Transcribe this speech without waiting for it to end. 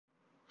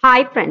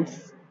Hi friends,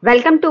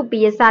 welcome to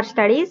PSR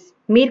studies.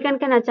 మీరు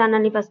కనుక నా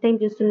ఛానల్ని ఫస్ట్ టైం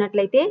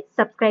చూస్తున్నట్లయితే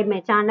subscribe my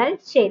channel,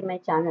 share my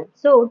channel.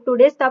 So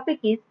today's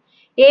topic is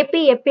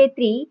AP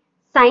FA3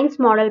 science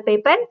model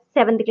paper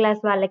 7th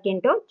class వాళ్ళకి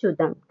ఏంటో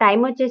చూద్దాం. Time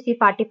వచ్చేసి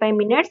 45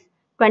 minutes,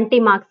 20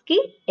 మార్క్స్కి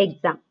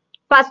exam.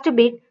 First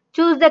bit,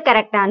 choose the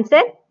correct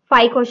answer.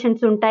 5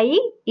 questions ఉంటాయి.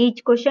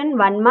 Each question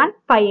 1 mark,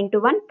 5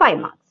 into 1 5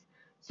 marks.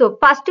 So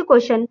first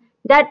question,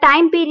 the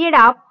time period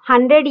of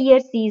 100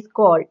 years is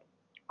called.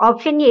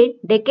 Option A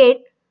decade,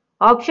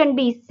 option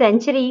B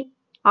century,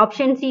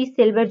 option C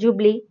silver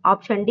Jubilee,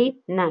 option D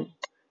none.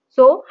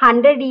 So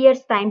 100 years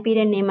time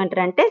period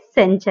ఏమంటారు అంటే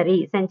century.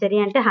 Century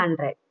అంటే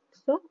 100.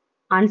 So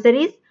answer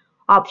is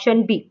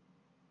option B.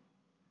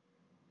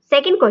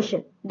 Second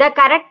question, the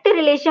correct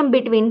relation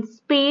between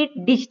speed,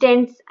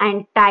 distance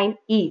and time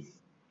is.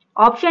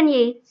 Option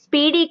A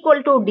speed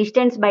equal to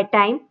distance by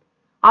time,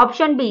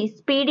 option B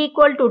speed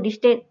equal to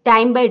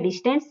time by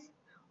distance,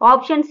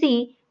 option C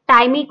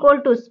time equal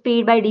to speed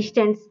by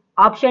distance,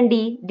 option D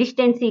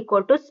distance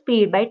equal to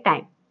speed by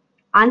time.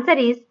 Answer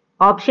is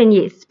option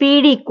A,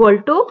 speed equal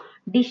to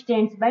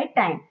distance by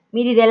time.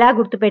 మీరు ఇది ఎలా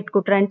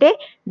గుర్తుపెట్టుకుంటారంటే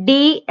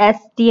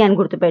DST అని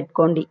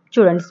గుర్తుపెట్టుకోండి.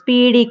 చూడండి,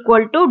 speed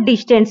equal to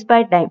distance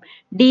by time.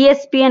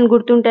 DSP అని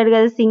గుర్తుంటారు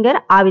కదా singer,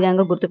 ఆ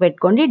విధంగా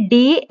గుర్తుపెట్టుకోండి.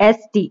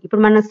 DST.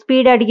 ఇప్పుడు మనం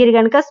స్పీడ్ అడిగిరు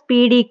కనుక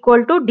speed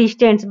equal to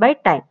distance by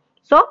time.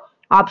 So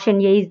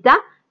option A is the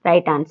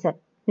right answer.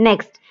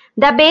 Next,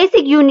 the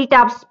basic unit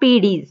of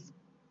speed is.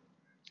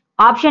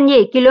 Option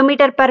A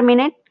kilometer per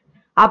minute,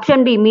 option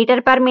B meter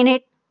per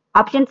minute,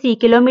 option C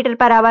kilometer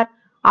per hour,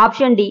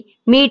 option D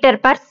meter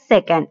per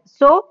second.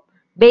 So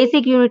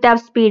basic unit of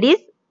speed is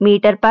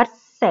meter per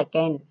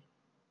second.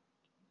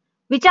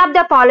 Which of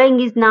the following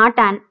is not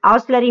an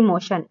oscillatory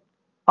motion?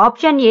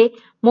 Option A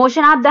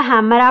motion of the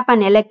hammer of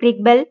an electric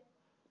bell,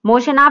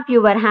 motion of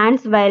your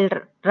hands while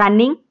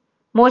running,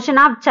 motion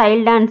of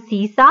child on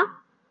seesaw,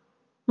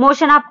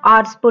 motion of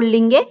horse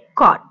pulling a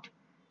cart.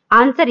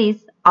 Answer is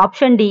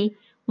option D,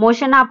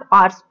 motion of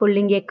horse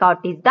pulling a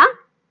cart is the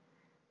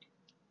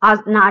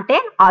not a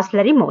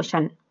oscillatory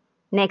motion.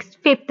 Next,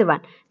 fifth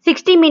one,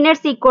 60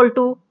 minutes equal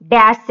to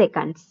dash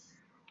seconds.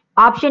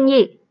 Option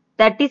A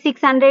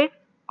 3600,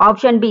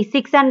 option B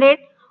 600,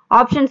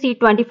 option C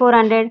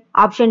 2400,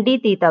 option D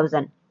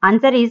 3000.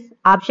 Answer is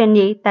option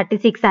A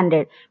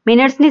 3600.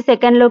 minutes ni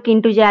second loki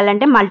into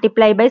cheyalante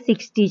multiply by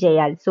 60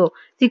 cheyali. So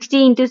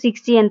 60 into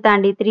 60 enta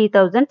andi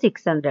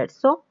 3600.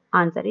 So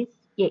answer is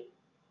A.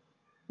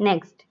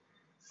 Next,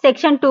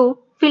 section 2,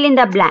 fill in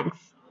the blanks.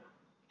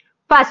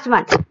 First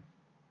one,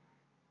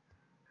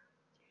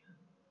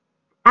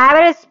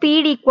 average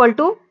speed equal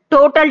to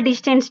total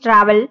distance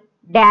travel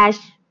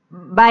dash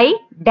by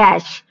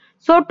dash.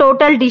 So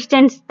total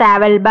distance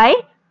travel by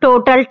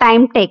total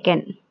time taken.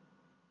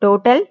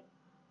 Total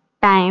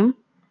time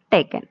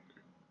taken.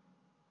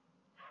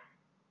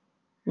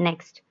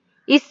 Next,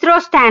 ISRO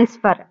stands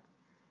for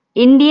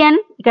Indian,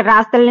 ఇక్కడ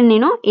రాస్తాను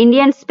నేను,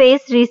 Indian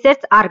space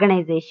research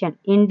organisation.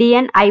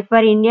 Indian, I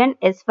for Indian,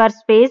 S for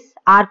space,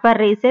 R for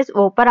research,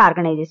 O for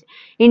organization.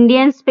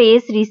 Indian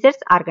space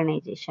research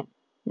organisation.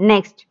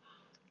 Next,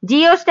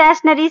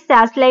 geostationary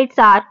satellites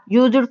are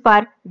used for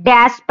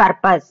dash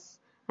purpose.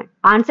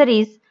 Answer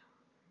is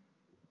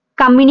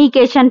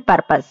communication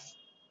purpose.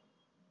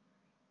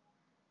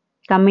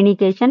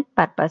 Communication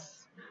purpose.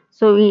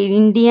 So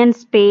Indian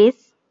space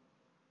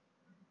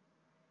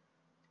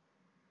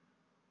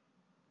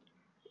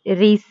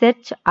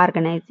research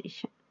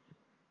organization.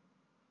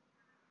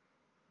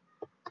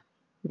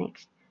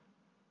 Next,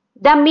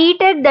 the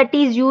meter that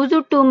is used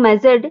to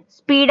measure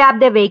speed of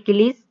the vehicle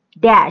is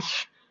dash.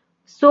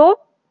 So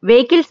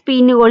vehicle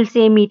speed ni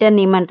kolse meter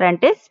ni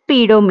emantarante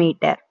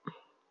speedometer.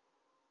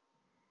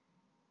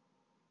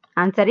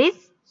 Answer is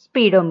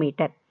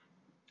speedometer.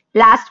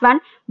 Last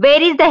one,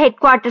 where is the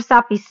headquarters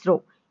of ISRO?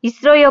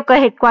 ISRO yokka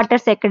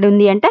headquarters ekkada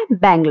undi ante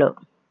Bangalore.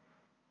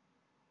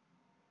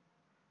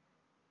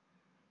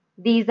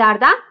 These are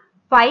the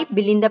 5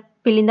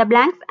 fill in the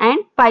blanks and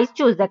 5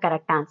 choose the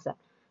correct answer.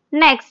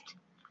 Next,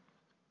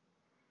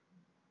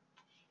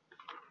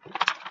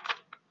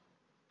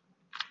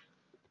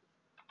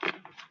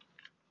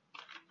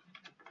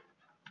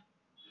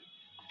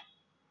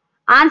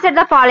 answer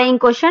the following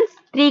questions.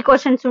 3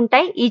 questions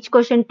untai. Each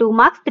question 2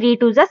 marks. 3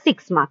 2s are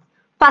 6 marks.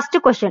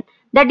 First question,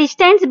 the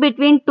distance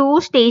between 2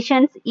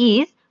 stations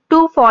is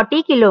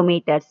 240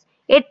 kilometers.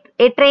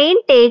 A train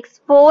takes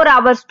 4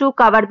 hours to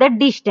cover the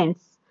distance.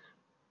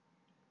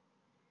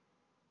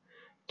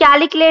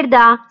 Calculate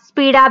the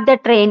speed of the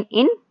train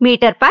in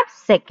meter per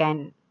second.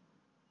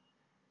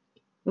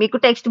 మీకు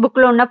text book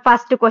లో ఉన్న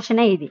first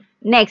question ఇది.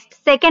 Next,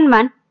 second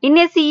one, in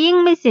a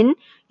seeing machine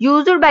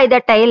used by the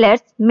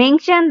tailors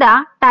mention the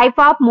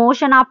type of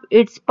motion of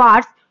it's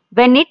parts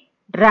when it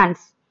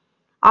runs.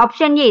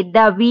 Option A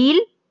the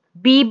wheel,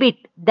 B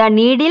bit the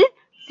needle,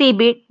 C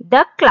bit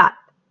the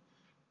cloth.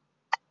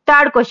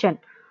 Third question,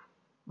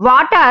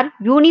 what are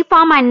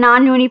uniform and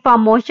non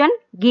uniform motion?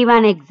 Give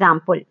an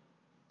example.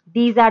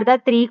 These are the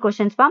 3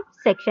 questions from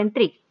section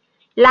 3.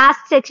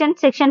 Last section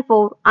section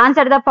 4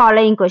 answer the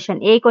following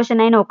question. A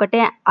question అయినా ఒకటే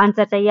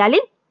answer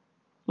చేయాలి.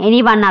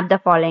 Any one of the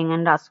following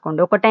అని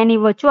రాసుకోండి. ఒకటైనా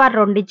ఇవ్వచ్చు, ఆ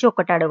రెండిచ్చి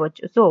ఒకటి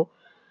అడగవచ్చు. So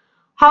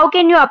how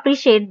can you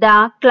appreciate the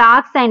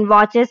clocks and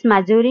watches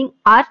measuring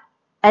are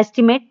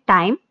estimate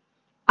time?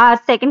 Our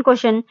second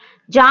question,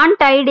 John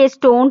tied a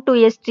stone to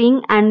a string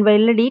and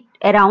whirled it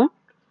around.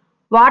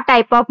 What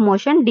type of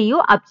motion do you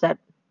observe?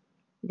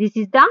 This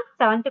is the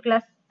 7th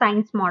class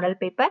science model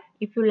paper.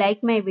 If you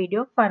like my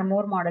video for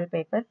more model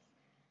papers,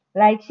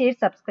 like, share,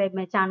 subscribe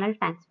my channel.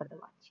 Thanks for the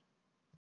watch.